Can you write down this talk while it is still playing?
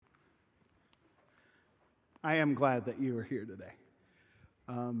I am glad that you are here today.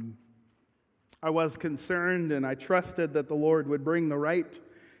 I was concerned and I trusted that the Lord would bring the right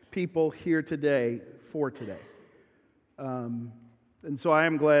people here today for today. And so I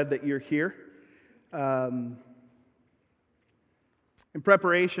am glad that you're here. In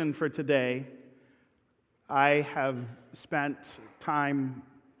preparation for today, I have spent time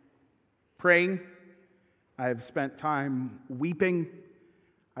praying. I have spent time weeping.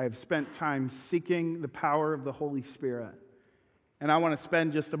 I have spent time seeking the power of the Holy Spirit. And I want to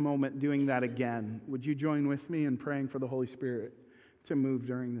spend just a moment doing that again. Would you join with me in praying for the Holy Spirit to move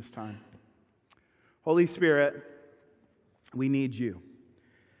during this time? Holy Spirit, we need you.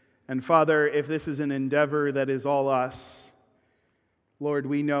 And Father, if this is an endeavor that is all us, Lord,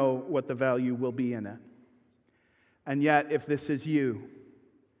 we know what the value will be in it. And yet, if this is you,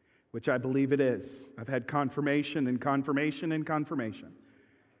 which I believe it is, I've had confirmation and confirmation and confirmation,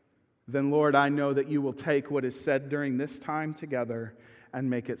 then Lord, I know that you will take what is said during this time together and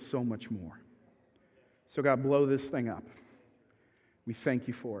make it so much more. So God, blow this thing up. We thank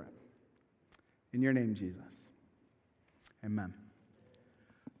you for it. In your name, Jesus. Amen.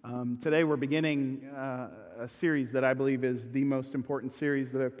 Today we're beginning a series that I believe is the most important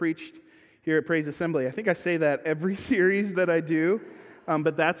series that I've preached here at Praise Assembly. I think I say that every series that I do,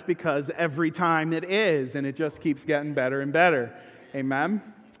 but that's because every time it is, and it just keeps getting better and better. Amen.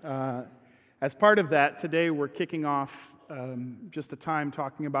 As part of that, today we're kicking off just a time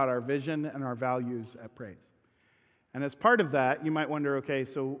talking about our vision and our values at Praise. And as part of that, you might wonder, okay,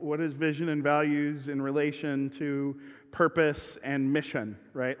 so what is vision and values in relation to purpose and mission,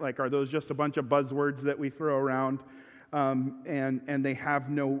 right? Like, are those just a bunch of buzzwords that we throw around and they have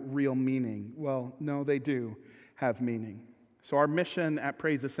no real meaning? Well, no, they do have meaning. So our mission at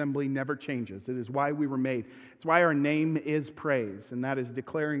Praise Assembly never changes. It is why we were made. It's why our name is Praise, and that is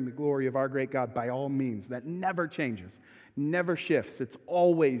declaring the glory of our great God by all means. That never changes, never shifts. It's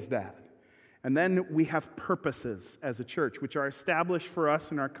always that. And then we have purposes as a church, which are established for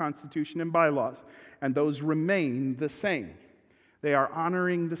us in our Constitution and bylaws, and those remain the same. They are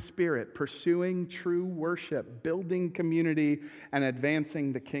honoring the Spirit, pursuing true worship, building community, and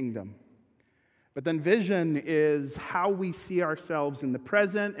advancing the kingdom. But then vision is how we see ourselves in the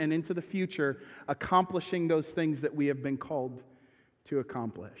present and into the future, accomplishing those things that we have been called to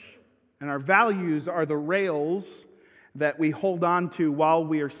accomplish. And our values are the rails that we hold on to while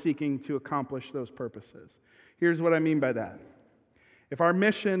we are seeking to accomplish those purposes. Here's what I mean by that. If our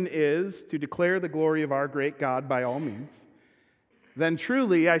mission is to declare the glory of our great God by all means, then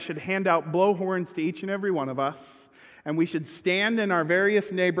truly I should hand out blowhorns to each and every one of us, and we should stand in our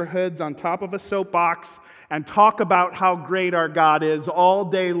various neighborhoods on top of a soapbox and talk about how great our God is all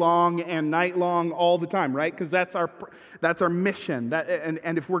day long and night long all the time, right? Because that's our mission.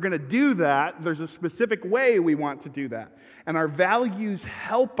 And if we're going to do that, there's a specific way we want to do that. And our values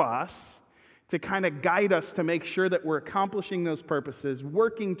help us to kind of guide us to make sure that we're accomplishing those purposes,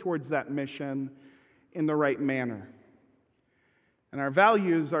 working towards that mission in the right manner. And our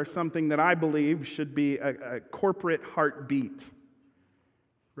values are something that I believe should be a corporate heartbeat,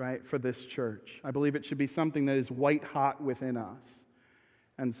 right, for this church. I believe it should be something that is white hot within us.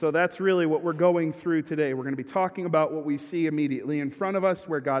 And so that's really what we're going through today. We're going to be talking about what we see immediately in front of us,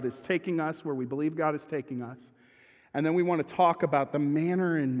 where God is taking us, where we believe God is taking us. And then we want to talk about the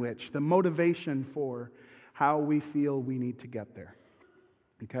manner in which, the motivation for how we feel we need to get there.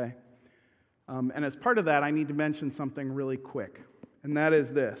 Okay? And as part of that, I need to mention something really quick. And that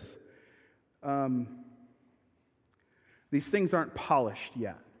is this. These things aren't polished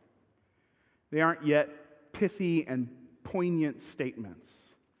yet. They aren't yet pithy and poignant statements.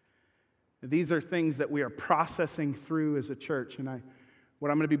 These are things that we are processing through as a church. And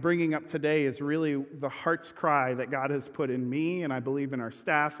what I'm going to be bringing up today is really the heart's cry that God has put in me, and I believe in our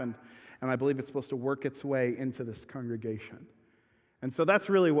staff, and I believe it's supposed to work its way into this congregation. And so that's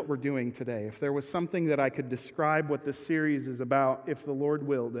really what we're doing today. If there was something that I could describe what this series is about, if the Lord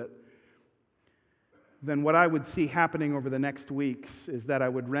willed it, then what I would see happening over the next weeks is that I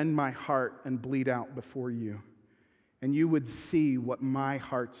would rend my heart and bleed out before you. And you would see what my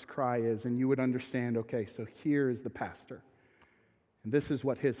heart's cry is, and you would understand, okay, so here is the pastor. And this is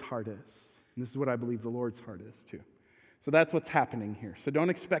what his heart is. And this is what I believe the Lord's heart is too. So that's what's happening here. So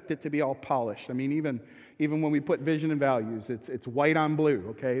don't expect it to be all polished. I mean, even when we put vision and values, it's white on blue,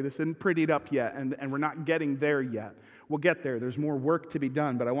 okay? This isn't prettied up yet, and we're not getting there yet. We'll get there. There's more work to be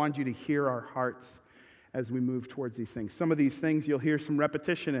done, but I want you to hear our hearts as we move towards these things. Some of these things you'll hear some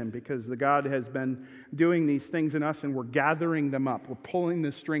repetition in because the God has been doing these things in us and we're gathering them up. We're pulling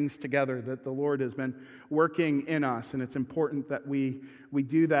the strings together that the Lord has been working in us. And it's important that we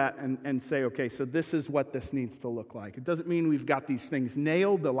do that and say, okay, so this is what this needs to look like. It doesn't mean we've got these things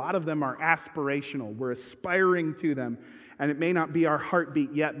nailed. A lot of them are aspirational. We're aspiring to them. And it may not be our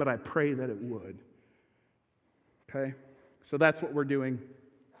heartbeat yet, but I pray that it would. Okay? So that's what we're doing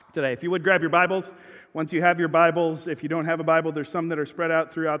today. If you would grab your Bibles. Once you have your Bibles, if you don't have a Bible, there's some that are spread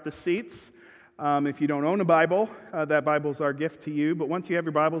out throughout the seats. If you don't own a Bible, that Bible's our gift to you. But once you have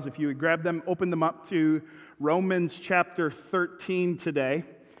your Bibles, if you would grab them, open them up to Romans chapter 13 today.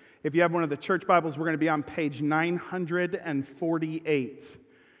 If you have one of the church Bibles, we're going to be on page 948.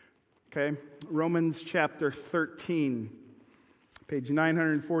 Okay? Romans chapter 13, page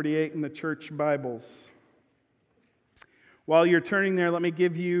 948 in the church Bibles. While you're turning there, let me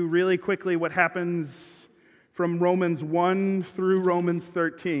give you really quickly what happens from Romans 1 through Romans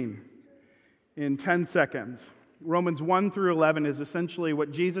 13 in 10 seconds. Romans 1 through 11 is essentially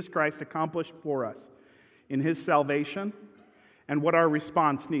what Jesus Christ accomplished for us in his salvation and what our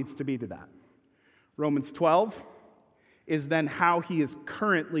response needs to be to that. Romans 12 is then how he is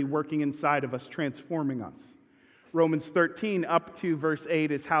currently working inside of us, transforming us. Romans 13 up to verse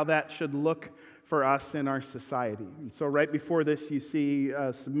 8 is how that should look for us in our society. And so right before this, you see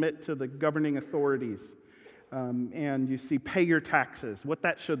submit to the governing authorities, and you see pay your taxes, what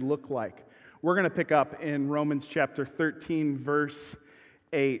that should look like. We're going to pick up in Romans chapter 13, verse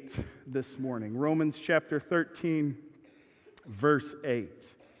 8 this morning. Romans chapter 13, verse 8.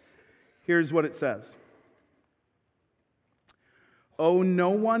 Here's what it says. Owe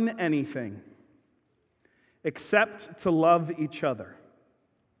no one anything except to love each other.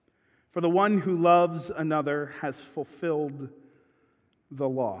 For the one who loves another has fulfilled the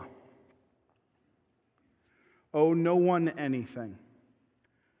law. Owe no one anything.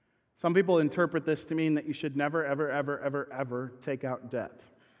 Some people interpret this to mean that you should never, ever, ever, ever, ever take out debt,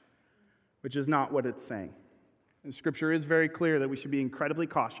 which is not what it's saying. And Scripture is very clear that we should be incredibly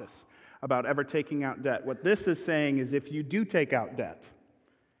cautious about ever taking out debt. What this is saying is if you do take out debt,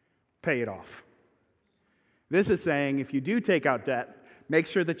 pay it off. This is saying if you do take out debt, make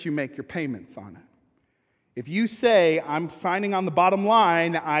sure that you make your payments on it. If you say, I'm signing on the bottom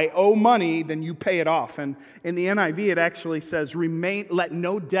line, I owe money, then you pay it off. And in the NIV, it actually says, let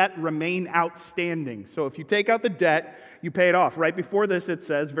no debt remain outstanding. So if you take out the debt, you pay it off. Right before this, it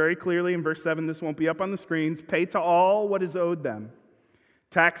says very clearly in verse 7, this won't be up on the screens, pay to all what is owed them.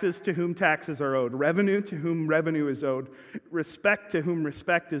 Taxes to whom taxes are owed, revenue to whom revenue is owed, respect to whom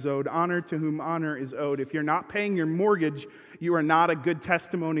respect is owed, honor to whom honor is owed. If you're not paying your mortgage, you are not a good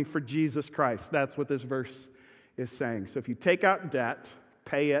testimony for Jesus Christ. That's what this verse is saying. So if you take out debt,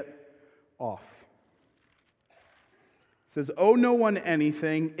 pay it off. It says, owe no one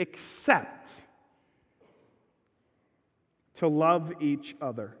anything except to love each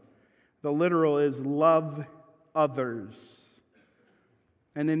other. The literal is love others.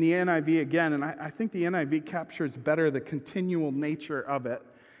 And in the NIV again, and I think the NIV captures better the continual nature of it,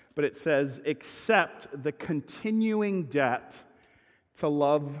 but it says, accept the continuing debt to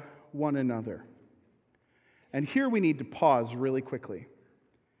love one another. And here we need to pause really quickly,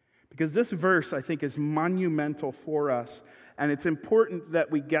 because this verse, I think, is monumental for us, and it's important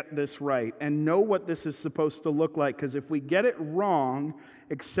that we get this right and know what this is supposed to look like, because if we get it wrong,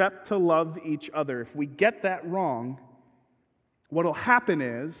 accept to love each other, if we get that wrong, what will happen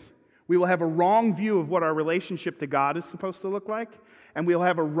is we will have a wrong view of what our relationship to God is supposed to look like, and we'll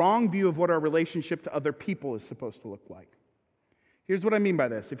have a wrong view of what our relationship to other people is supposed to look like. Here's what I mean by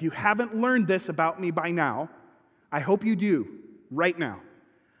this. If you haven't learned this about me by now, I hope you do right now.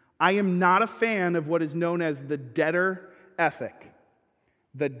 I am not a fan of what is known as the debtor ethic.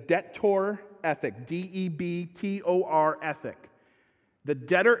 The debtor ethic, D-E-B-T-O-R ethic. The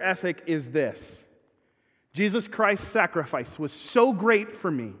debtor ethic is this. Jesus Christ's sacrifice was so great for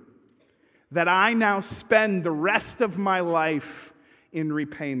me that I now spend the rest of my life in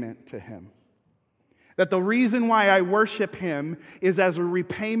repayment to him. That the reason why I worship him is as a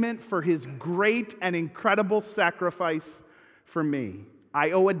repayment for his great and incredible sacrifice for me.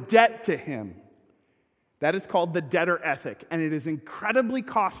 I owe a debt to him. That is called the debtor ethic, and it is incredibly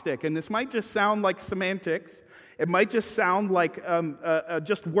caustic. And this might just sound like semantics. It might just sound like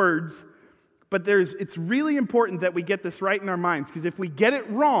just words. But it's really important that we get this right in our minds, because if we get it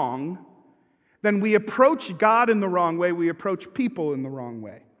wrong, then we approach God in the wrong way, we approach people in the wrong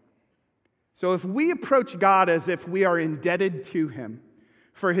way. So if we approach God as if we are indebted to him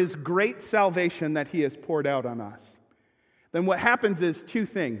for his great salvation that he has poured out on us, then what happens is two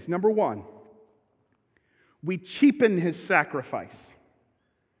things. Number one, we cheapen his sacrifice.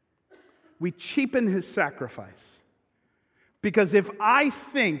 We cheapen his sacrifice. Because if I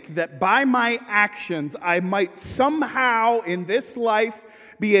think that by my actions I might somehow in this life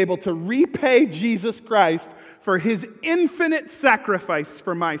be able to repay Jesus Christ for his infinite sacrifice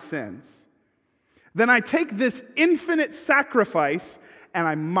for my sins, then I take this infinite sacrifice and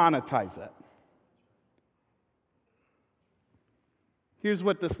I monetize it. Here's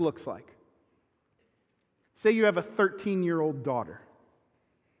what this looks like. Say you have a 13-year-old daughter.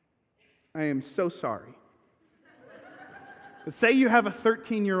 I am so sorry. But say you have a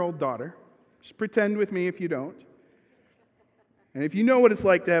 13-year-old daughter. Just pretend with me if you don't. And if you know what it's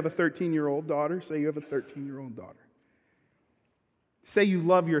like to have a 13-year-old daughter, say you have a 13-year-old daughter. Say you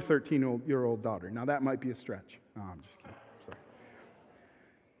love your 13-year-old daughter. Now that might be a stretch. No, I'm just kidding. Sorry.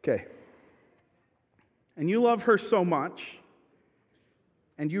 Okay. And you love her so much,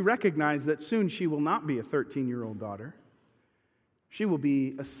 and you recognize that soon she will not be a 13-year-old daughter. She will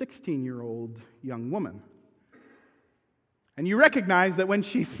be a 16-year-old young woman. And you recognize that when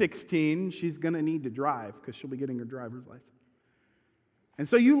she's 16, she's going to need to drive because she'll be getting her driver's license. And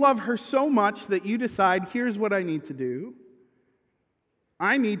so you love her so much that you decide, here's what I need to do.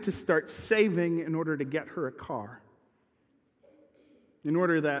 I need to start saving in order to get her a car, in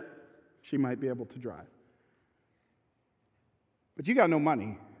order that she might be able to drive. But you got no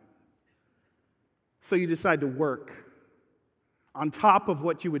money. So you decide to work on top of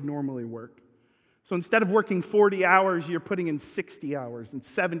what you would normally work. So instead of working 40 hours, you're putting in 60 hours and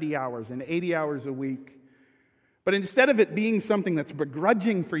 70 hours and 80 hours a week. But instead of it being something that's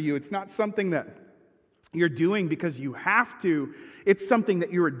begrudging for you, it's not something that you're doing because you have to. It's something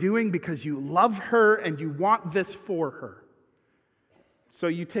that you are doing because you love her and you want this for her. So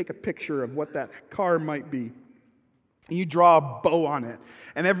you take a picture of what that car might be. And you draw a bow on it.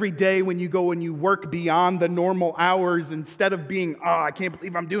 And every day when you go and you work beyond the normal hours, instead of being, I can't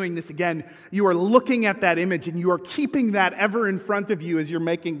believe I'm doing this again, you are looking at that image and you are keeping that ever in front of you as you're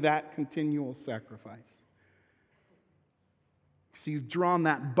making that continual sacrifice. So you've drawn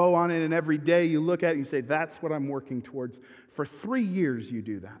that bow on it, and every day you look at it and you say, that's what I'm working towards. For 3 years you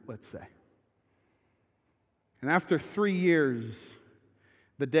do that, let's say. And after 3 years,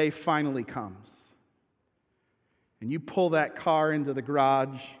 the day finally comes. And you pull that car into the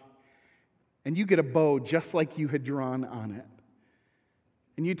garage, and you get a bow just like you had drawn on it.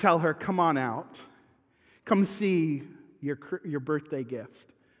 And you tell her, come on out. Come see your birthday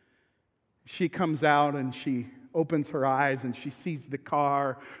gift. She comes out, and she opens her eyes, and she sees the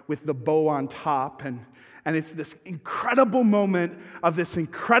car with the bow on top. And it's this incredible moment of this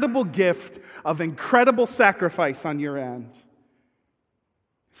incredible gift of incredible sacrifice on your end.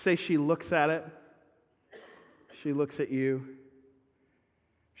 Say she looks at it. She looks at you.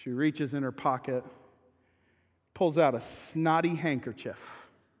 She reaches in her pocket, pulls out a snotty handkerchief.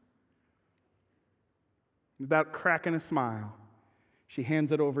 Without cracking a smile, she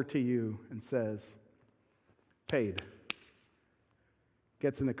hands it over to you and says, paid.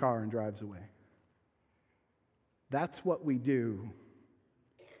 Gets in the car and drives away. That's what we do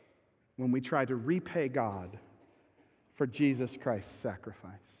when we try to repay God for Jesus Christ's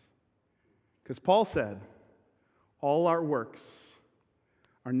sacrifice. Because Paul said, all our works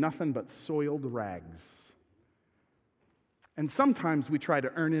are nothing but soiled rags. And sometimes we try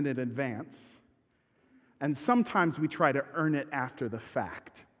to earn it in advance, and sometimes we try to earn it after the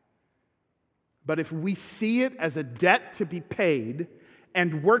fact. But if we see it as a debt to be paid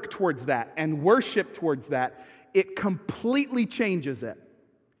and work towards that and worship towards that, it completely changes it.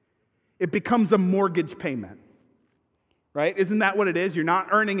 It becomes a mortgage payment. Right? Isn't that what it is? You're not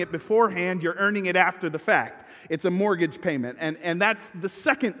earning it beforehand, you're earning it after the fact. It's a mortgage payment. And that's the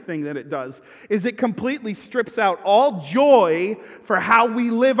second thing that it does, is it completely strips out all joy for how we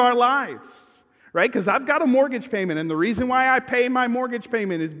live our lives. Right? Because I've got a mortgage payment, and the reason why I pay my mortgage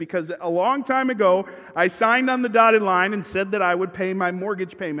payment is because a long time ago, I signed on the dotted line and said that I would pay my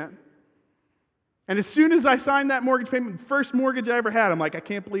mortgage payment. And as soon as I signed that mortgage payment, first mortgage I ever had, I'm like, I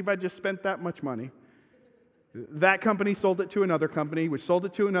can't believe I just spent that much money. That company sold it to another company, which sold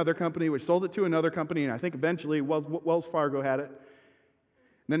it to another company, which sold it to another company, and I think eventually Wells Fargo had it.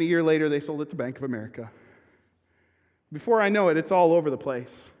 And then a year later, they sold it to Bank of America. Before I know it, it's all over the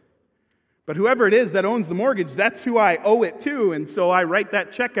place. But whoever it is that owns the mortgage, that's who I owe it to, and so I write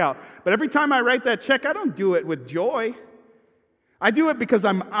that check out. But every time I write that check, I don't do it with joy. I do it because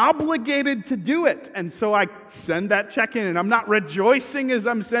I'm obligated to do it. And so I send that check in, and I'm not rejoicing as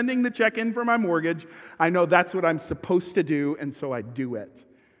I'm sending the check in for my mortgage. I know that's what I'm supposed to do, and so I do it.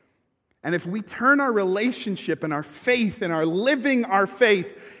 And if we turn our relationship and our faith and our living our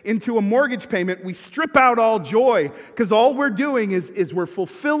faith into a mortgage payment, we strip out all joy, because all we're doing is we're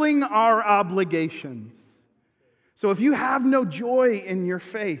fulfilling our obligations. So if you have no joy in your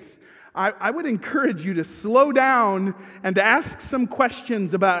faith, I would encourage you to slow down and to ask some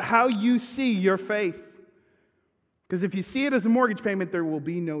questions about how you see your faith. Because if you see it as a mortgage payment, there will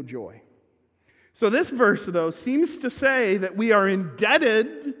be no joy. So this verse, though, seems to say that we are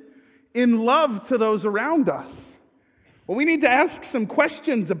indebted in love to those around us. Well, we need to ask some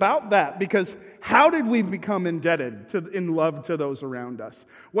questions about that, because how did we become indebted in love to those around us?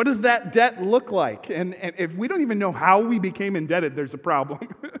 What does that debt look like? And if we don't even know how we became indebted, there's a problem.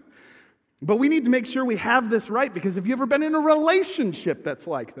 But we need to make sure we have this right, because have you ever been in a relationship that's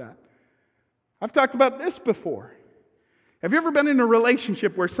like that? I've talked about this before. Have you ever been in a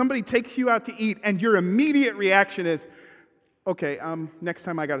relationship where somebody takes you out to eat and your immediate reaction is, okay, next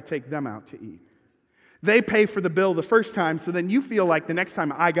time I got to take them out to eat. They pay for the bill the first time, so then you feel like the next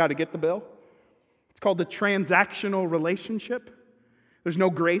time I got to get the bill. It's called the transactional relationship. There's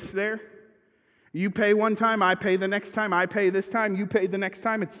no grace there. You pay one time, I pay the next time, I pay this time, you pay the next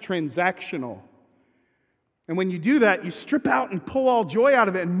time. It's transactional. And when you do that, you strip out and pull all joy out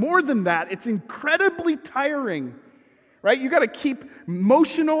of it. And more than that, it's incredibly tiring. Right? You got to keep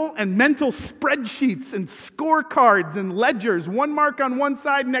emotional and mental spreadsheets and scorecards and ledgers, one mark on one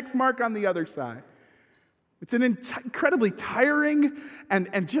side, next mark on the other side. It's an incredibly tiring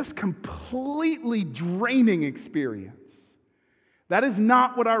and just completely draining experience. That is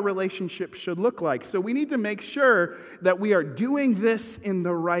not what our relationship should look like. So we need to make sure that we are doing this in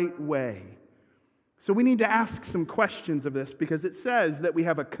the right way. So we need to ask some questions of this, because it says that we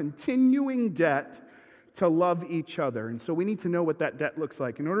have a continuing debt to love each other. And so we need to know what that debt looks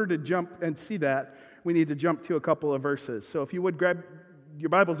like. In order to jump and see that, we need to jump to a couple of verses. So if you would grab your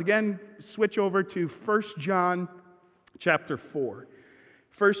Bibles again, switch over to 1 John chapter 4.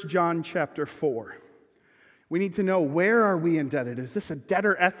 1 John chapter 4. We need to know, where are we indebted? Is this a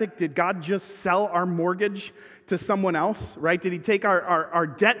debtor ethic? Did God just sell our mortgage to someone else, right? Did he take our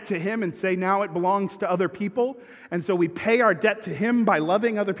debt to him and say now it belongs to other people? And so we pay our debt to him by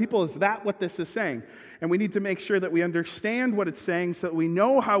loving other people? Is that what this is saying? And we need to make sure that we understand what it's saying so that we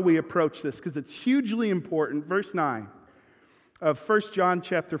know how we approach this, because it's hugely important. Verse 9 of 1 John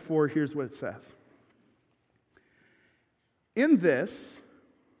chapter 4, here's what it says. In this,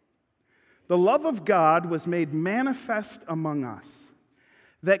 the love of God was made manifest among us,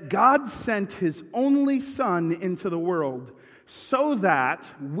 that God sent his only Son into the world so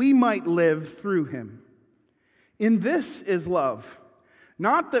that we might live through him. In this is love,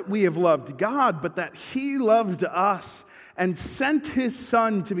 not that we have loved God, but that he loved us and sent his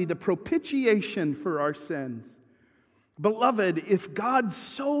Son to be the propitiation for our sins. Beloved, if God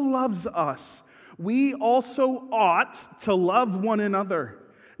so loves us, we also ought to love one another.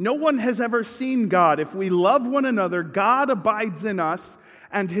 No one has ever seen God. If we love one another, God abides in us,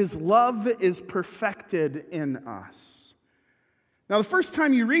 and his love is perfected in us. Now, the first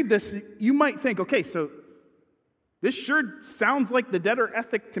time you read this, you might think, okay, so this sure sounds like the debtor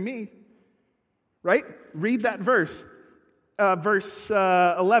ethic to me, right? Read that verse. Verse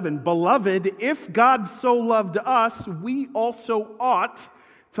 11, Beloved, if God so loved us, we also ought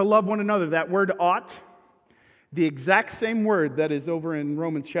to love one another. That word ought, the exact same word that is over in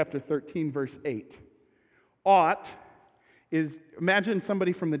Romans chapter 13, verse 8. Ought is, imagine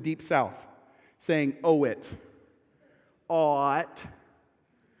somebody from the deep south saying, owe it. Ought.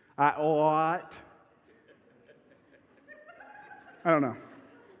 I ought. I don't know.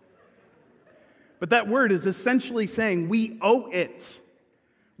 But that word is essentially saying we owe it.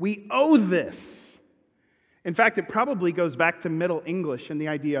 We owe this. In fact, it probably goes back to Middle English, and the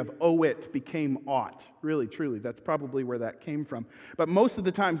idea of owe it became ought. Really, truly, that's probably where that came from. But most of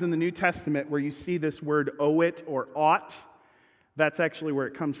the times in the New Testament where you see this word owe it or ought, that's actually where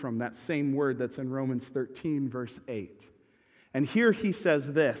it comes from, that same word that's in Romans 13, verse 8. And here he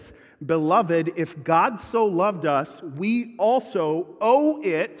says this, Beloved, if God so loved us, we also owe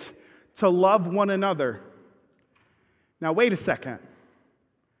it to love one another. Now, wait a second.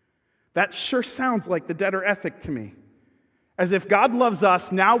 That sure sounds like the debtor ethic to me. As if God loves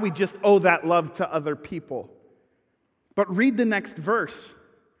us, now we just owe that love to other people. But read the next verse.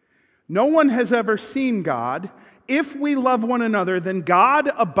 No one has ever seen God. If we love one another, then God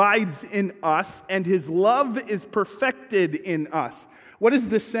abides in us, and his love is perfected in us. What is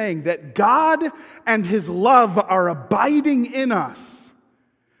this saying? That God and his love are abiding in us.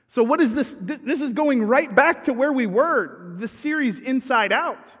 So what is this? This is going right back to where we were, the series Inside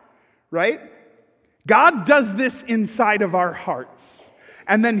Out, right? God does this inside of our hearts.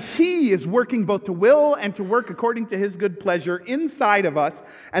 And then he is working both to will and to work according to his good pleasure inside of us.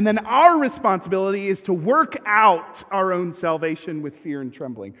 And then our responsibility is to work out our own salvation with fear and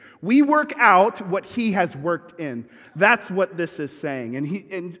trembling. We work out what he has worked in. That's what this is saying.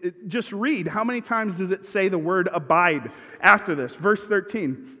 And just read, how many times does it say the word abide after this? Verse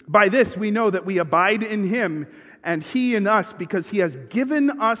 13. By this we know that we abide in him and he in us, because he has given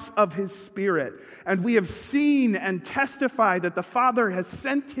us of his Spirit. And we have seen and testified that the Father has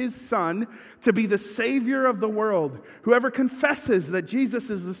sent his Son to be the Savior of the world. Whoever confesses that Jesus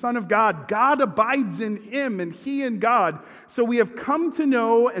is the Son of God, God abides in him and he in God. So we have come to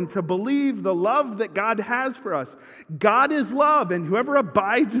know and to believe the love that God has for us. God is love, and whoever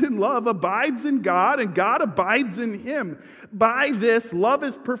abides in love abides in God, and God abides in him. By this, love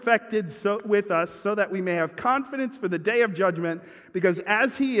is perfected with us, so that we may have confidence for the day of judgment, because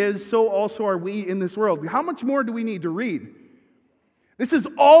as he is, so also are we in this world. How much more do we need to read? This is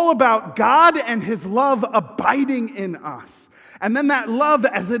all about God and his love abiding in us. And then that love,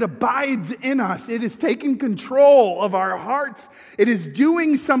 as it abides in us, it is taking control of our hearts. It is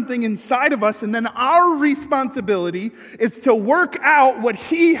doing something inside of us. And then our responsibility is to work out what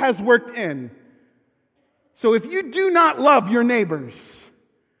he has worked in. So if you do not love your neighbors,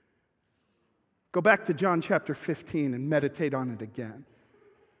 go back to John chapter 15 and meditate on it again.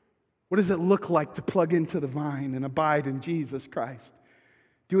 What does it look like to plug into the vine and abide in Jesus Christ?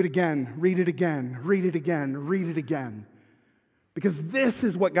 Do it again, read it again, read it again, read it again. Because this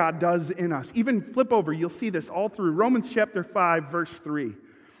is what God does in us. Even flip over, you'll see this all through Romans chapter 5, verse 3.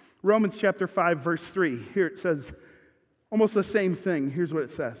 Romans chapter 5, verse 3. Here it says almost the same thing. Here's what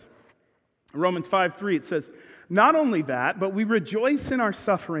it says. Romans 5:3, it says, not only that, but we rejoice in our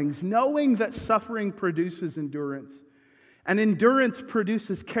sufferings, knowing that suffering produces endurance. And endurance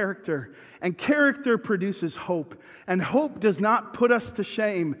produces character, and character produces hope. And hope does not put us to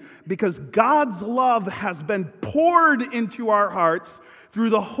shame, because God's love has been poured into our hearts through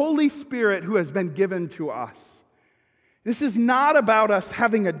the Holy Spirit who has been given to us. This is not about us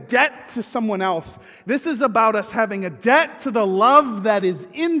having a debt to someone else. This is about us having a debt to the love that is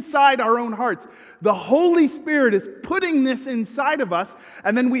inside our own hearts. The Holy Spirit is putting this inside of us,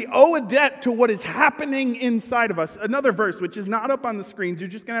 and then we owe a debt to what is happening inside of us. Another verse, which is not up on the screens, you're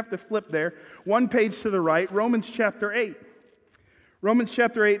just going to have to flip there. One page to the right, Romans chapter 8. Romans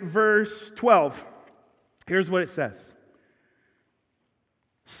chapter 8, verse 12. Here's what it says.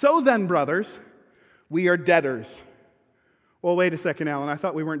 So then, brothers, we are debtors. Well, wait a second, Alan. I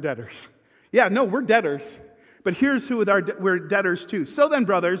thought we weren't debtors. Yeah, no, we're debtors. But here's who we're debtors to. So then,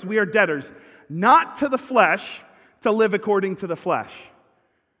 brothers, we are debtors, not to the flesh, to live according to the flesh.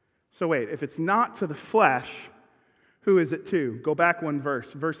 So wait, if it's not to the flesh, who is it to? Go back one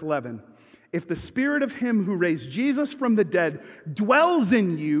verse, verse 11. If the Spirit of him who raised Jesus from the dead dwells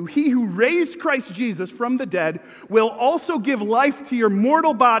in you, he who raised Christ Jesus from the dead will also give life to your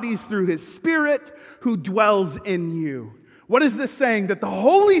mortal bodies through his Spirit who dwells in you. What is this saying? That the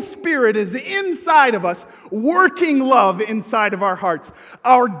Holy Spirit is inside of us, working love inside of our hearts.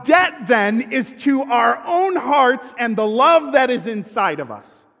 Our debt then is to our own hearts and the love that is inside of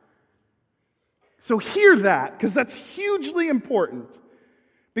us. So hear that, because that's hugely important.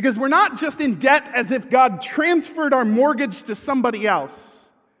 Because we're not just in debt as if God transferred our mortgage to somebody else.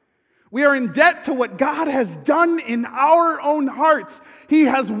 We are in debt to what God has done in our own hearts. He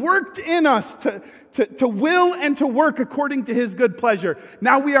has worked in us to will and to work according to his good pleasure.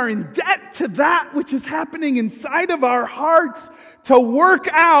 Now we are in debt to that which is happening inside of our hearts to work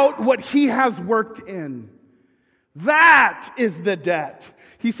out what he has worked in. That is the debt.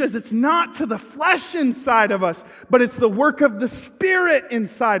 He says it's not to the flesh inside of us, but it's the work of the Spirit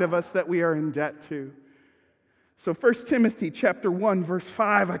inside of us that we are in debt to. So 1 Timothy chapter 1, verse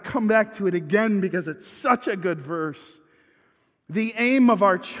 5, I come back to it again because it's such a good verse. The aim of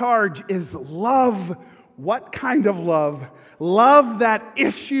our charge is love. What kind of love? Love that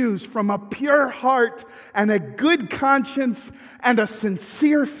issues from a pure heart and a good conscience and a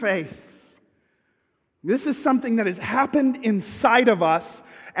sincere faith. This is something that has happened inside of us,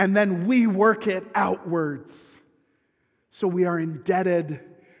 and then we work it outwards. So we are indebted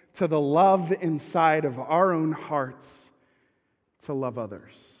to the love inside of our own hearts to love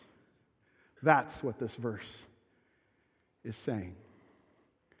others. That's what this verse is saying.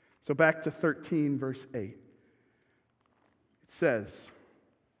 So back to 13, verse 8. It says,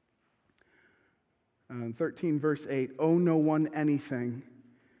 13, verse 8, owe no one anything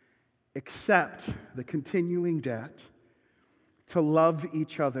except the continuing debt to love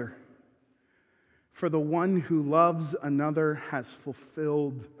each other. For the one who loves another has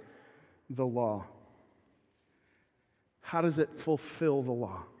fulfilled the law. How does it fulfill the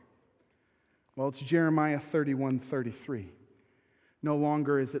law? Well, it's Jeremiah 31:33. No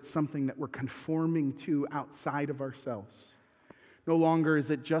longer is it something that we're conforming to outside of ourselves. No longer is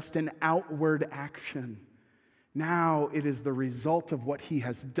it just an outward action. Now it is the result of what he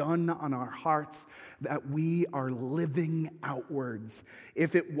has done on our hearts that we are living outwards.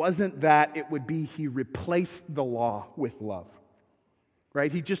 If it wasn't that, it would be he replaced the law with love.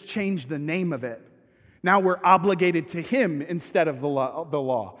 Right? He just changed the name of it. Now we're obligated to him instead of the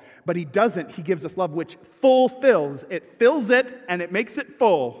law. But he doesn't. He gives us love which fulfills. It fills it and it makes it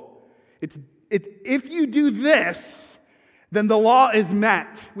full. If you do this, then the law is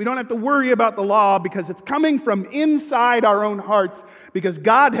met. We don't have to worry about the law because it's coming from inside our own hearts because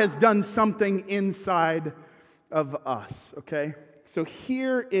God has done something inside of us, okay? So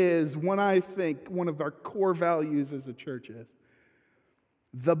here is what I think one of our core values as a church is.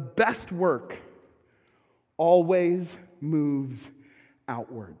 The best work always moves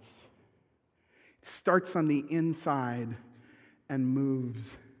outwards. It starts on the inside and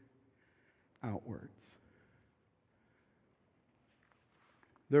moves outwards.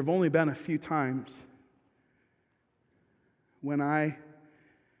 There have only been a few times when I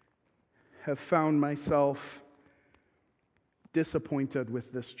have found myself disappointed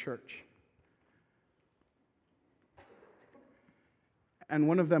with this church. And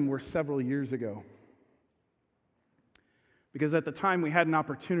one of them were several years ago. Because at the time we had an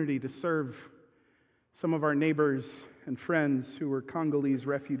opportunity to serve some of our neighbors and friends who were Congolese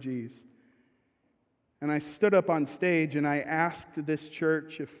refugees. And I stood up on stage and I asked this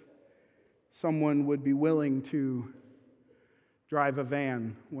church if someone would be willing to drive a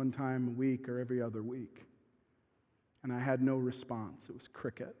van one time a week or every other week. And I had no response. It was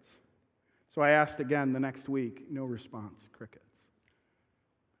crickets. So I asked again the next week, no response, crickets.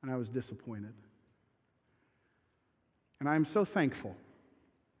 And I was disappointed. And I'm so thankful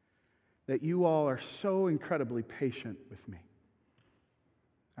that you all are so incredibly patient with me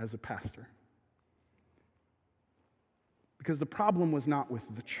as a pastor. Because the problem was not with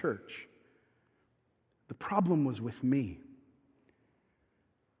the church. The problem was with me.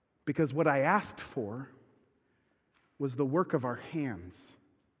 Because what I asked for was the work of our hands.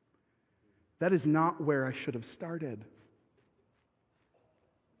 That is not where I should have started.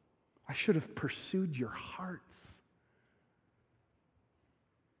 I should have pursued your hearts.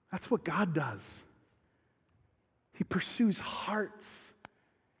 That's what God does. He pursues hearts.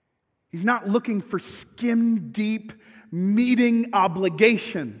 He's not looking for skin-deep meeting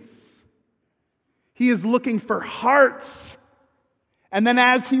obligations. He is looking for hearts. And then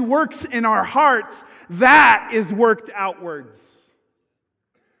as he works in our hearts, that is worked outwards.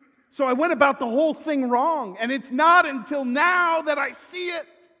 So I went about the whole thing wrong. And it's not until now that I see it.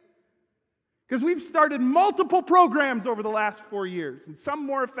 Because we've started multiple programs over the last 4 years, and some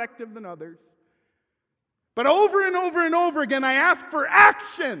more effective than others. But over and over and over again, I ask for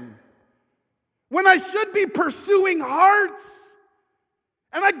action when I should be pursuing hearts.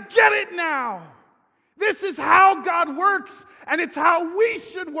 And I get it now. This is how God works, and it's how we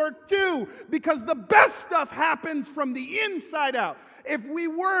should work too, because the best stuff happens from the inside out. If we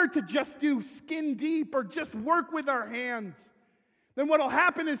were to just do skin deep or just work with our hands, then what will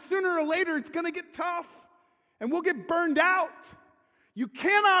happen is sooner or later it's going to get tough and we'll get burned out. You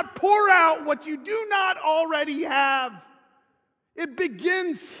cannot pour out what you do not already have. It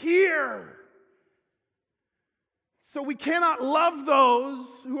begins here. So we cannot love those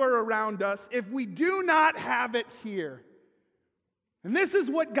who are around us if we do not have it here. And this is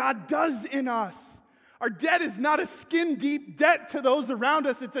what God does in us. Our debt is not a skin-deep debt to those around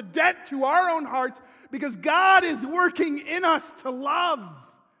us. It's a debt to our own hearts because God is working in us to love.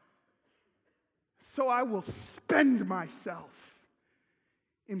 So I will spend myself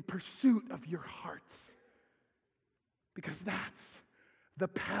in pursuit of your hearts because that's the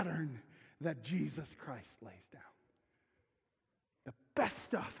pattern that Jesus Christ lays down. The best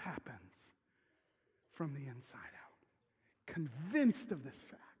stuff happens from the inside out. Convinced of this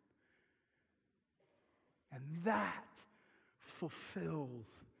fact. And that fulfills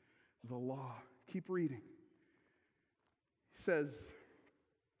the law. Keep reading. He says,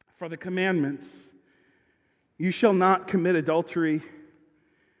 for the commandments, you shall not commit adultery,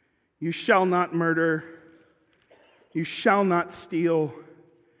 you shall not murder, you shall not steal,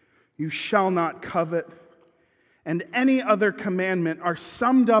 you shall not covet, and any other commandment are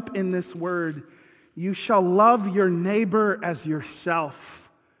summed up in this word, you shall love your neighbor as yourself.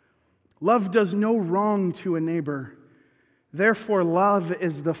 Love does no wrong to a neighbor. Therefore, love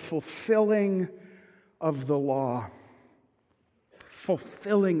is the fulfilling of the law.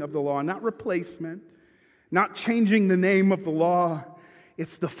 Fulfilling of the law, not replacement, Not changing the name of the law,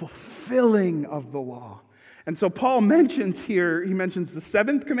 it's the fulfilling of the law. And so Paul mentions here, he mentions the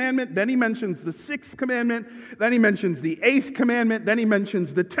 7th commandment, then he mentions the 6th commandment, then he mentions the 8th commandment, then he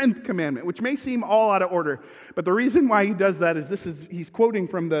mentions the 10th commandment, which may seem all out of order. But the reason why he does that is he's quoting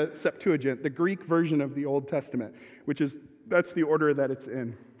from the Septuagint, the Greek version of the Old Testament, that's the order that it's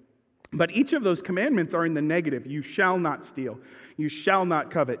in. But each of those commandments are in the negative. You shall not steal. You shall not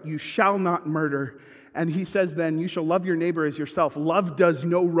covet. You shall not murder. And he says then, you shall love your neighbor as yourself. Love does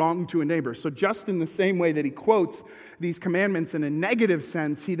no wrong to a neighbor. So just in the same way that he quotes these commandments in a negative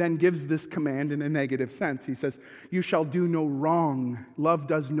sense, he then gives this command in a negative sense. He says, you shall do no wrong. Love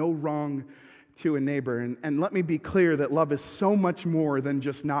does no wrong to a neighbor. And let me be clear that love is so much more than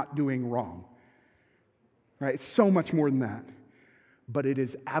just not doing wrong. Right? It's so much more than that. But it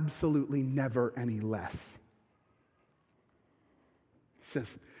is absolutely never any less. He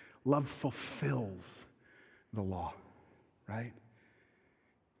says, love fulfills the law, right?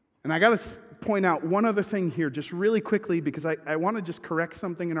 And I got to point out one other thing here just really quickly because I want to just correct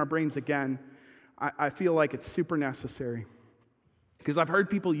something in our brains again. I feel like it's super necessary. Because I've heard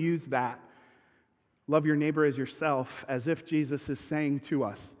people use that, love your neighbor as yourself, as if Jesus is saying to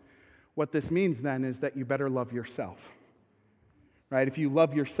us, what this means then is that you better love yourself. Right? If you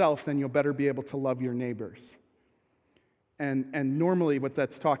love yourself, then you'll better be able to love your neighbors. And normally what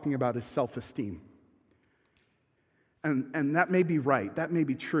that's talking about is self-esteem. And that may be right, that may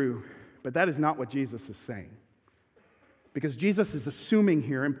be true, but that is not what Jesus is saying. Because Jesus is assuming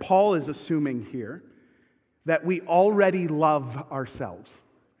here, and Paul is assuming here, that we already love ourselves.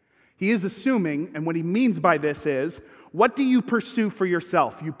 He is assuming, and what he means by this is, what do you pursue for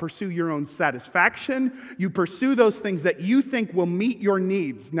yourself? You pursue your own satisfaction. You pursue those things that you think will meet your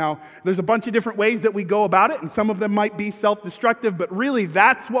needs. Now, there's a bunch of different ways that we go about it, and some of them might be self-destructive, but really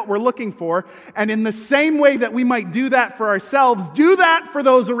that's what we're looking for. And in the same way that we might do that for ourselves, do that for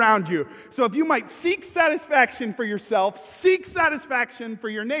those around you. So if you might seek satisfaction for yourself, seek satisfaction for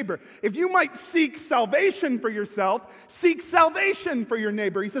your neighbor. If you might seek salvation for yourself, seek salvation for your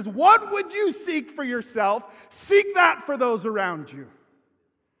neighbor. He says, what would you seek for yourself? Seek that for those around you.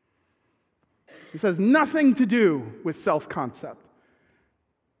 This has nothing to do with self-concept.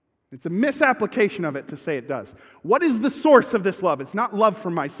 It's a misapplication of it to say it does. What is the source of this love? It's not love for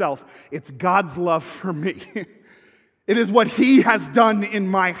myself. It's God's love for me. It is what He has done in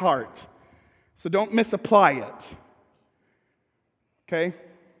my heart. So don't misapply it. Okay?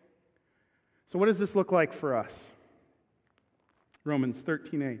 So what does this look like for us? Romans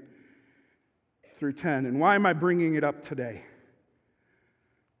 13:8 through 10. And why am I bringing it up today?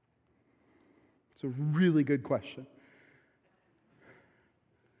 It's a really good question.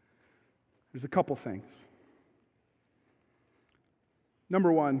 There's a couple things.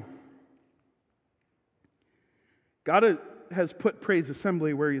 Number one, God has put Praise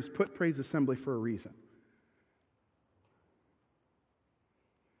Assembly where He has put Praise Assembly for a reason.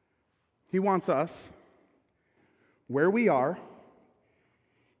 He wants us where we are,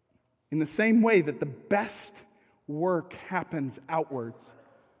 in the same way that the best work happens outwards.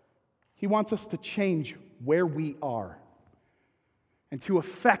 He wants us to change where we are and to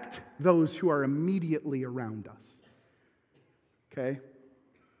affect those who are immediately around us. Okay?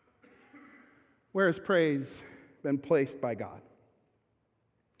 Where has praise been placed by God?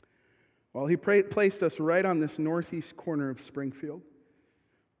 Well, He placed us right on this northeast corner of Springfield.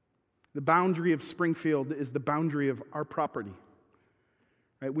 The boundary of Springfield is the boundary of our property.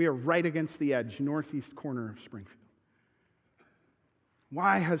 Right? We are right against the edge, northeast corner of Springfield.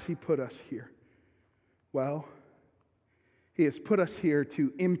 Why has He put us here? Well, He has put us here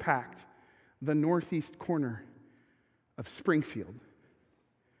to impact the northeast corner of Springfield.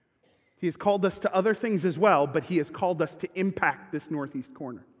 He has called us to other things as well, but He has called us to impact this northeast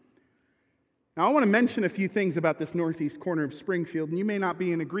corner. Now, I want to mention a few things about this northeast corner of Springfield, and you may not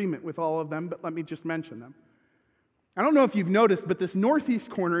be in agreement with all of them, but let me just mention them. I don't know if you've noticed, but this northeast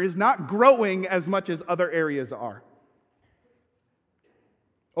corner is not growing as much as other areas are.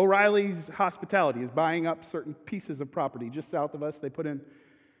 O'Reilly's Hospitality is buying up certain pieces of property just south of us. They put in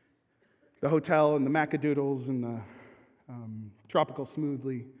the hotel and the Macadoodles and the Tropical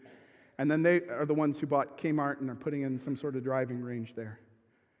Smoothly. And then they are the ones who bought Kmart and are putting in some sort of driving range there.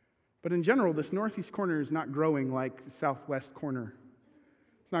 But in general, this northeast corner is not growing like the southwest corner.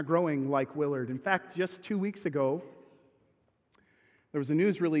 It's not growing like Willard. In fact, just 2 weeks ago, there was a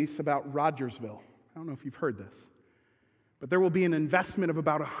news release about Rogersville. I don't know if you've heard this, but there will be an investment of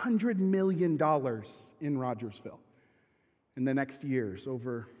about $100 million in Rogersville in the next years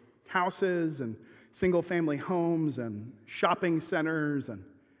over houses and single-family homes and shopping centers and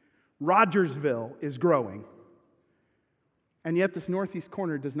Rogersville is growing. And yet this northeast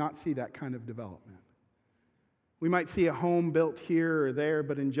corner does not see that kind of development. We might see a home built here or there,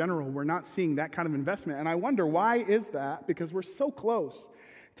 but in general, we're not seeing that kind of investment. And I wonder, why is that? Because we're so close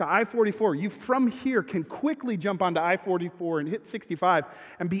to I-44. You from here can quickly jump onto I-44 and hit 65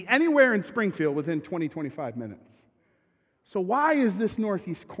 and be anywhere in Springfield within 20, 25 minutes. So why is this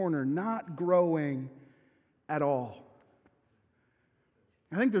northeast corner not growing at all?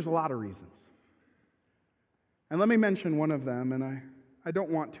 I think there's a lot of reasons. And let me mention one of them, and I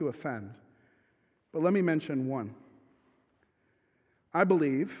don't want to offend. But let me mention one. I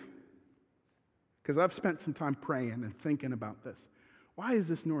believe, because I've spent some time praying and thinking about this, why is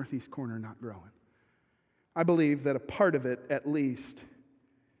this northeast corner not growing? I believe that a part of it, at least,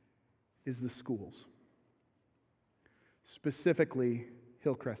 is the schools. Specifically,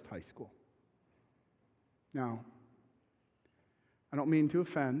 Hillcrest High School. Now, I don't mean to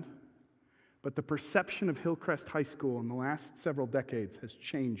offend, but the perception of Hillcrest High School in the last several decades has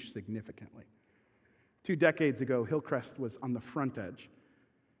changed significantly. 2 decades ago, Hillcrest was on the front edge.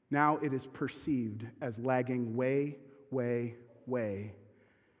 Now it is perceived as lagging way, way, way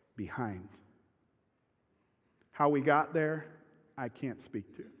behind. How we got there, I can't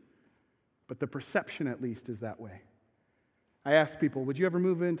speak to. But the perception, at least, is that way. I ask people, would you ever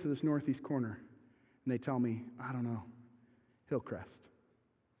move into this northeast corner? And they tell me, I don't know, Hillcrest.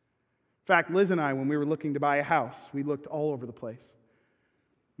 In fact, Liz and I, when we were looking to buy a house, we looked all over the place.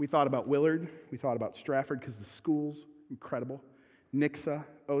 We thought about Willard. We thought about Stratford because the school's incredible. Nixa,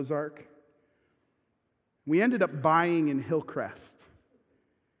 Ozark. We ended up buying in Hillcrest.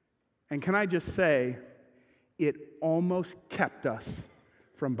 And can I just say, it almost kept us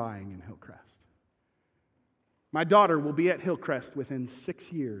from buying in Hillcrest. My daughter will be at Hillcrest within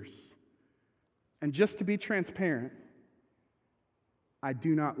 6 years. And just to be transparent, I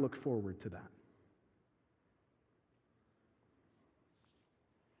do not look forward to that.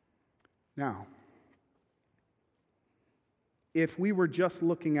 Now, if we were just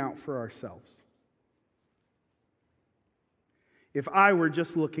looking out for ourselves, if I were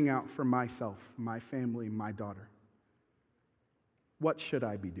just looking out for myself, my family, my daughter, what should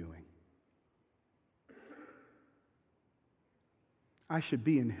I be doing? I should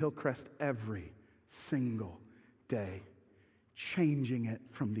be in Hillcrest every single day, changing it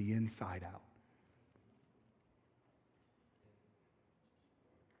from the inside out.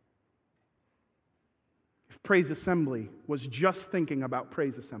 If Praise Assembly was just thinking about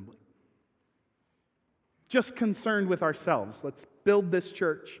Praise Assembly, just concerned with ourselves, let's build this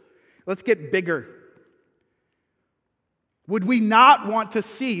church, let's get bigger, would we not want to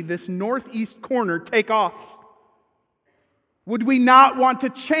see this northeast corner take off? Would we not want to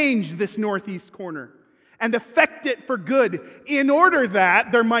change this northeast corner and affect it for good in order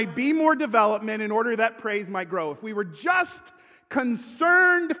that there might be more development, in order that praise might grow? If we were just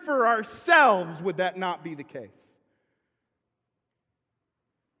concerned for ourselves, would that not be the case?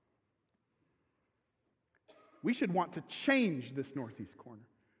 We should want to change this northeast corner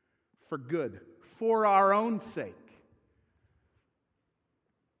for good, for our own sake.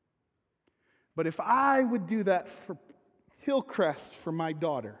 But if I would do that for Hillcrest, for my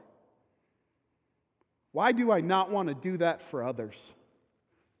daughter, why do I not want to do that for others?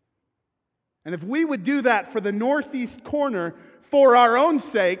 And if we would do that for the northeast corner for our own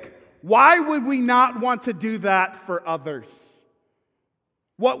sake, why would we not want to do that for others?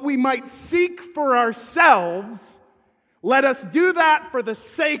 What we might seek for ourselves, let us do that for the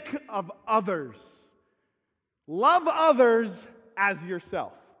sake of others. Love others as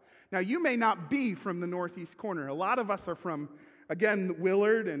yourself. Now, you may not be from the northeast corner. A lot of us are from, again,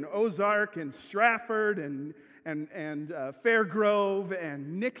 Willard and Ozark and Stratford and Fairgrove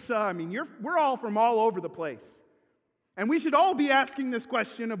and Nixa. I mean, we're all from all over the place. And we should all be asking this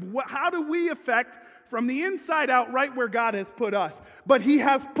question of how do we affect from the inside out right where God has put us? But He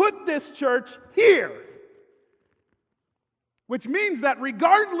has put this church here. Which means that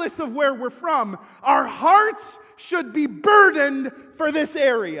regardless of where we're from, our hearts should be burdened for this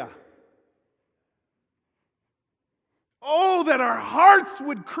area. Oh, that our hearts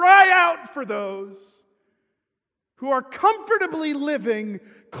would cry out for those who are comfortably living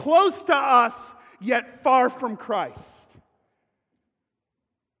close to us, yet far from Christ.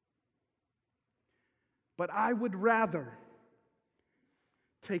 But I would rather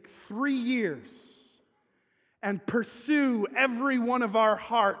take 3 years and pursue every one of our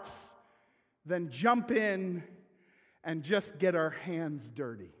hearts than jump in and just get our hands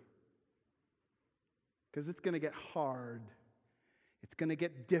dirty. Because it's going to get hard. It's going to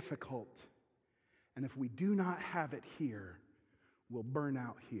get difficult. And if we do not have it here, we'll burn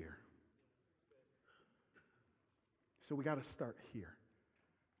out here. So we got to start here.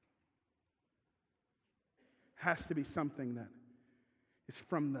 It has to be something that is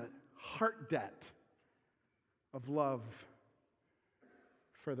from the heart debt of love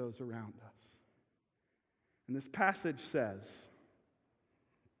for those around us. And this passage says,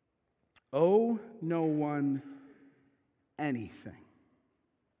 owe no one anything.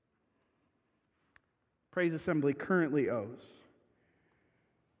 Praise Assembly currently owes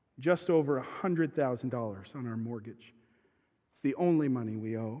just over $100,000 on our mortgage. It's the only money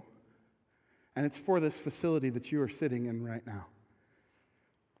we owe. And it's for this facility that you are sitting in right now.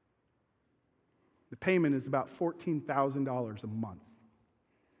 The payment is about $14,000 a month.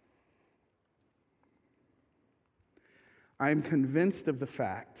 I am convinced of the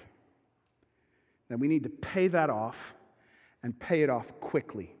fact that we need to pay that off and pay it off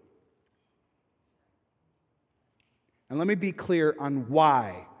quickly. And let me be clear on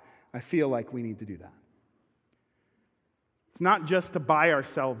why I feel like we need to do that. It's not just to buy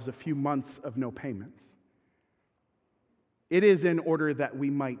ourselves a few months of no payments. It is in order that we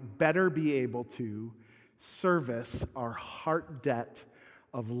might better be able to service our heart debt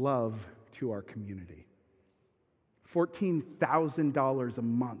of love to our community. $14,000 a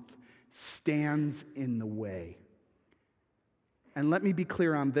month stands in the way. And let me be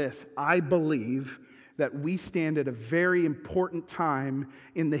clear on this. I believe that we stand at a very important time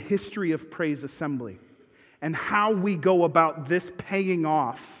in the history of Praise Assembly. And how we go about this paying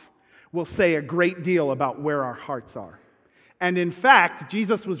off will say a great deal about where our hearts are. And in fact,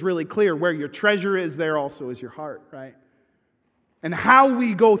 Jesus was really clear, where your treasure is, there also is your heart, right? And how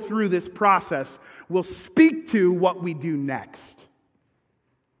we go through this process will speak to what we do next.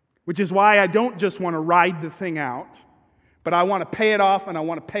 Which is why I don't just want to ride the thing out, but I want to pay it off, and I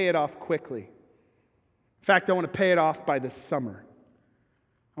want to pay it off quickly. In fact, I want to pay it off by this summer.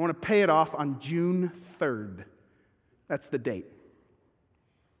 I want to pay it off on June 3rd. That's the date.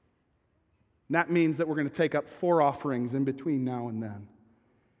 And that means that we're going to take up 4 offerings in between now and then.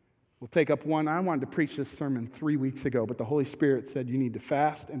 We'll take up one. I wanted to preach this sermon 3 weeks ago, but the Holy Spirit said you need to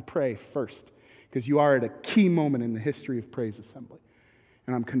fast and pray first, because you are at a key moment in the history of Praise Assembly.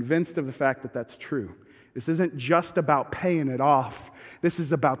 And I'm convinced of the fact that that's true. This isn't just about paying it off. This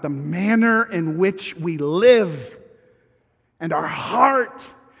is about the manner in which we live and our heart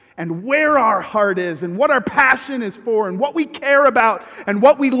and where our heart is and what our passion is for and what we care about and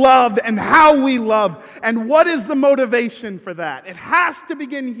what we love and how we love and what is the motivation for that. It has to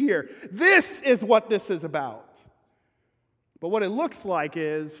begin here. This is what this is about. But what it looks like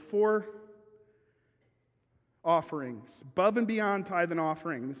is 4 offerings, above and beyond tithe and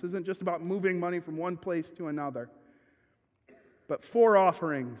offering. This isn't just about moving money from one place to another. But 4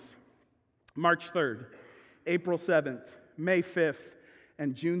 offerings, March 3rd, April 7th, May 5th,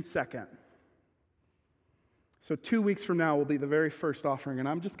 and June 2nd. So 2 weeks from now will be the very first offering. And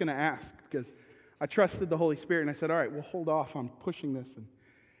I'm just going to ask, because I trusted the Holy Spirit, and I said, all right, we'll hold off on pushing this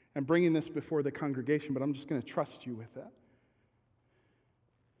and bringing this before the congregation, but I'm just going to trust you with that.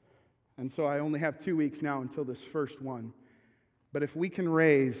 And so I only have 2 weeks now until this first one. But if we can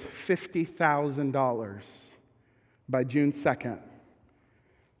raise $50,000 by June 2nd,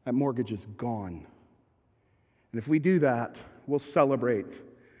 that mortgage is gone. And if we do that, we'll celebrate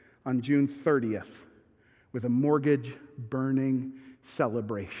on June 30th with a mortgage burning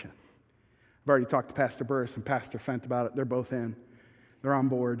celebration. I've already talked to Pastor Burris and Pastor Fent about it. They're both in. They're on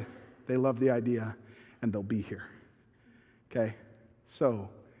board. They love the idea, and they'll be here. Okay? So,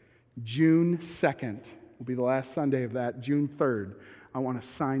 June 2nd will be the last Sunday of that. June 3rd, I want to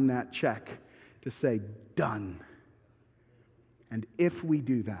sign that check to say, done. And if we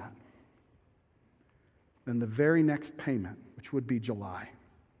do that, then the very next payment, which would be July,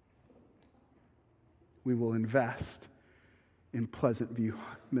 we will invest in Pleasant View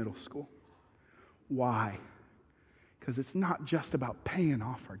Middle School. Why? Because it's not just about paying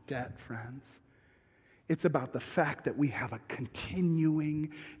off our debt, friends. It's about the fact that we have a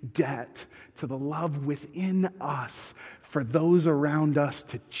continuing debt to the love within us for those around us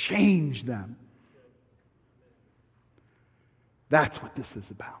to change them. That's what this is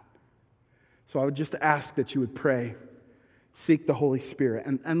about. So I would just ask that you would pray, seek the Holy Spirit.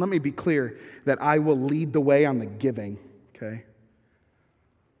 And let me be clear that I will lead the way on the giving, okay?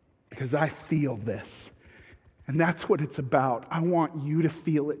 Because I feel this. And that's what it's about. I want you to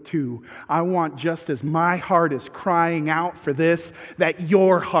feel it too. I want, just as my heart is crying out for this, that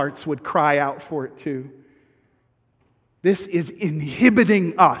your hearts would cry out for it too. This is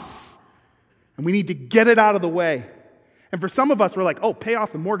inhibiting us. And we need to get it out of the way. And for some of us, we're like, oh, pay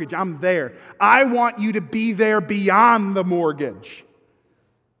off the mortgage, I'm there. I want you to be there beyond the mortgage.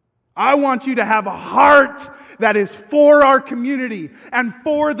 I want you to have a heart that is for our community and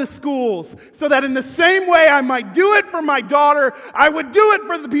for the schools, so that in the same way I might do it for my daughter, I would do it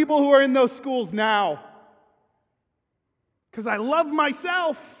for the people who are in those schools now. Because I love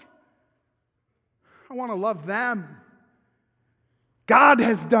myself. I want to love them. God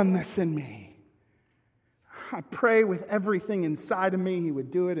has done this in me. I pray with everything inside of me He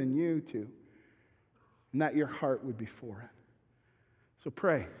would do it in you too. And that your heart would be for it. So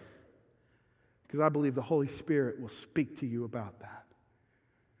pray. Because I believe the Holy Spirit will speak to you about that.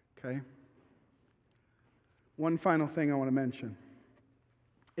 Okay? One final thing I want to mention.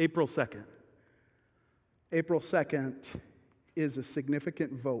 April 2nd. April 2nd is a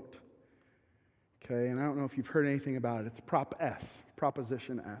significant vote. Okay, and I don't know if you've heard anything about it. It's Prop S,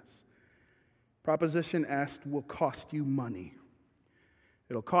 Proposition S. Proposition S will cost you money.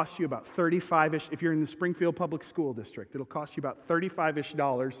 It'll cost you about $35-ish, if you're in the Springfield Public School District, it'll cost you about $35-ish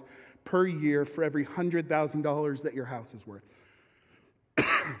per year for every $100,000 that your house is worth.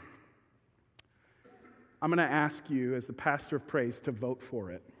 I'm going to ask you, as the pastor of praise, to vote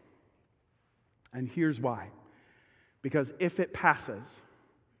for it. And here's why. Because if it passes,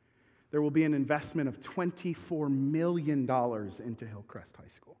 there will be an investment of $24 million into Hillcrest High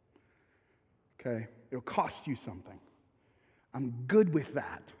School. Okay? It'll cost you something. I'm good with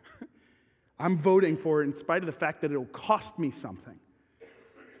that. I'm voting for it in spite of the fact that it'll cost me something.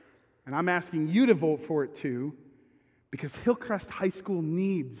 And I'm asking you to vote for it too, because Hillcrest High School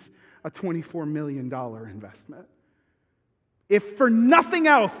needs a $24 million investment. If for nothing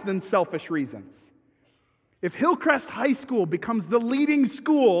else than selfish reasons. If Hillcrest High School becomes the leading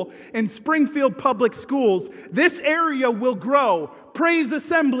school in Springfield Public Schools, this area will grow. Praise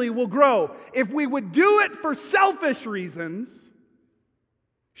Assembly will grow. If we would do it for selfish reasons,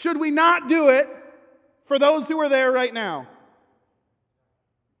 should we not do it for those who are there right now?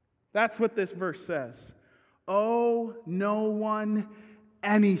 That's what this verse says. Owe no one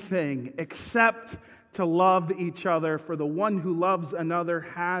anything except to love each other, for the one who loves another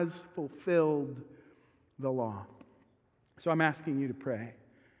has fulfilled the law. So I'm asking you to pray.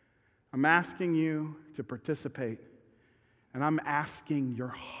 I'm asking you to participate. And I'm asking your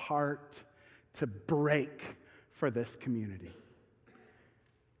heart to break for this community.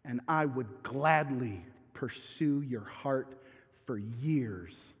 And I would gladly pursue your heart for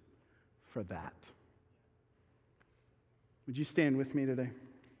years for that. Would you stand with me today?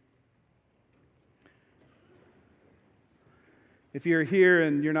 If you're here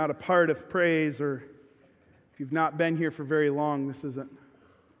and you're not a part of praise, or if you've not been here for very long, this isn't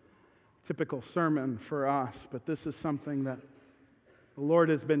a typical sermon for us, but this is something that the Lord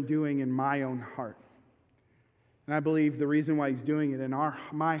has been doing in my own heart. And I believe the reason why He's doing it in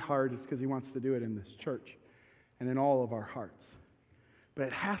my heart is because He wants to do it in this church and in all of our hearts. But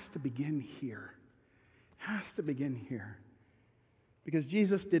it has to begin here. It has to begin here. Because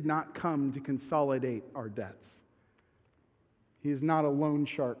Jesus did not come to consolidate our debts. He is not a loan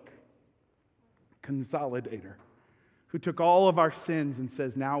shark consolidator who took all of our sins and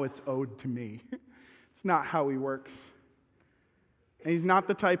says, now it's owed to me. It's not how He works. And He's not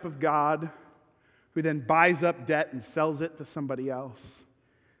the type of God who then buys up debt and sells it to somebody else.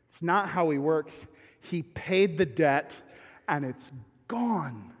 It's not how He works. He paid the debt and it's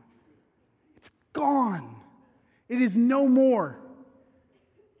gone. It's gone. It is no more.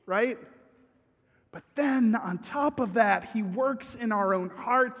 Right? But then, on top of that, He works in our own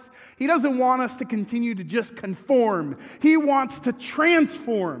hearts. He doesn't want us to continue to just conform. He wants to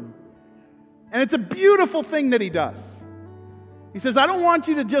transform. And it's a beautiful thing that He does. He says, I don't want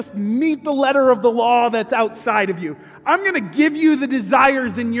you to just meet the letter of the law that's outside of you. I'm going to give you the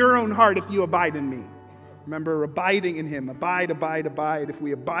desires in your own heart if you abide in me. Remember, abiding in Him. Abide, abide, abide. If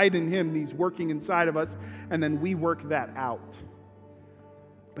we abide in Him, He's working inside of us, and then we work that out.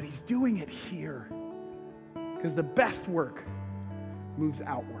 But He's doing it here. Because the best work moves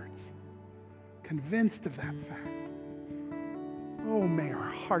outwards. Convinced of that fact. Oh, may our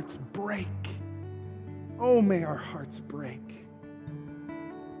hearts break. Oh, may our hearts break.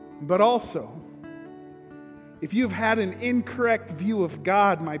 But also, if you've had an incorrect view of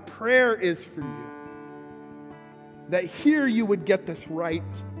God, my prayer is for you that here you would get this right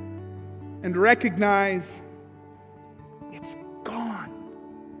and recognize it's gone.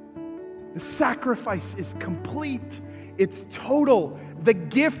 The sacrifice is complete. It's total. The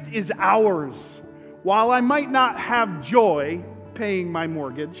gift is ours. While I might not have joy paying my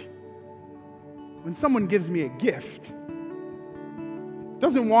mortgage, when someone gives me a gift,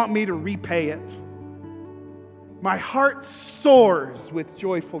 doesn't want me to repay it, my heart soars with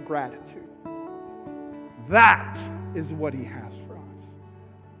joyful gratitude. That is what He has for us.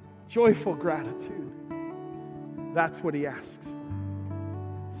 Joyful gratitude. That's what he asks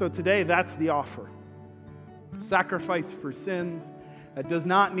for. So today, that's the offer. Sacrifice for sins that does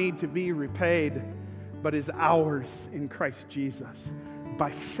not need to be repaid, but is ours in Christ Jesus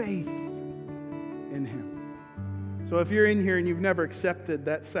by faith in him. So if you're in here and you've never accepted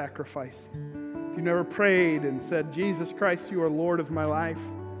that sacrifice, if you've never prayed and said, Jesus Christ, you are Lord of my life,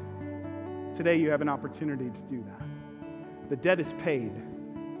 today you have an opportunity to do that. The debt is paid.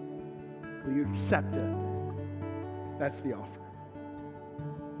 Will you accept it? That's the offer.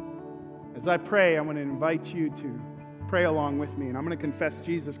 As I pray, I'm going to invite you to pray along with me, and I'm going to confess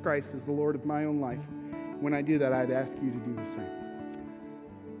Jesus Christ as the Lord of my own life. When I do that, I'd ask you to do the same.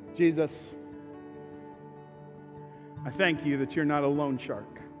 Jesus, I thank you that you're not a loan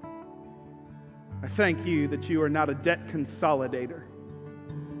shark. I thank you that you are not a debt consolidator.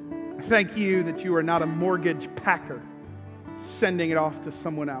 I thank you that you are not a mortgage packer sending it off to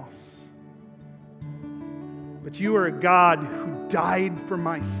someone else. But you are a God who died for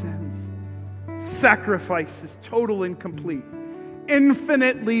my sins. Sacrifice is total and complete,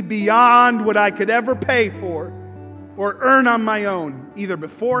 infinitely beyond what I could ever pay for or earn on my own, either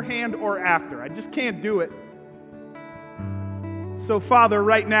beforehand or after. I just can't do it. So, Father,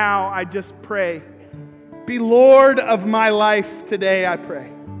 right now, I just pray, be Lord of my life today, I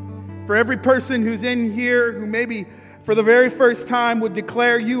pray. For every person who's in here who maybe for the very first time would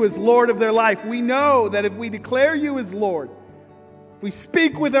declare you as Lord of their life, we know that if we declare you as Lord, if we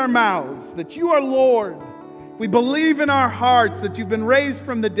speak with our mouths that you are Lord, if we believe in our hearts that you've been raised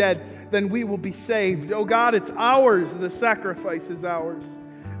from the dead, then we will be saved. Oh God, it's ours. The sacrifice is ours.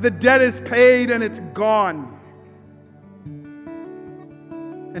 The debt is paid and it's gone.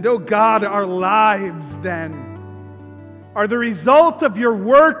 And oh God, our lives then are the result of your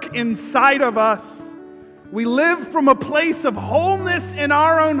work inside of us. We live from a place of wholeness in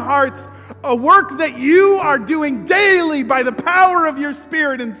our own hearts, a work that you are doing daily by the power of your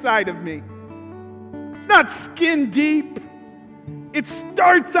Spirit inside of me. It's not skin deep. It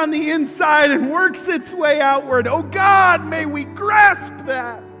starts on the inside and works its way outward. Oh God, may we grasp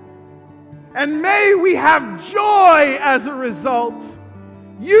that. And may we have joy as a result.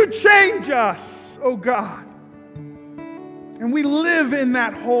 You change us, oh God. And we live in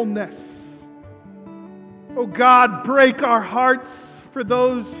that wholeness. Oh God, break our hearts for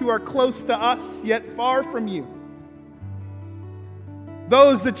those who are close to us, yet far from you.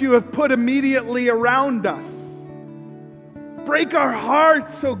 Those that you have put immediately around us. Break our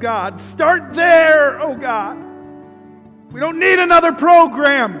hearts, oh God. Start there, oh God. We don't need another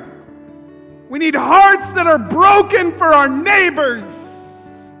program. We need hearts that are broken for our neighbors.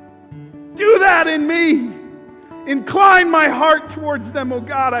 Do that in me. Incline my heart towards them, oh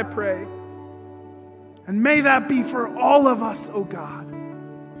God, I pray. And may that be for all of us, oh God.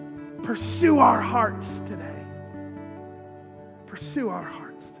 Pursue our hearts today. Pursue our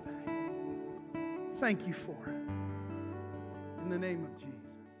hearts today. Thank you for it. In the name of Jesus.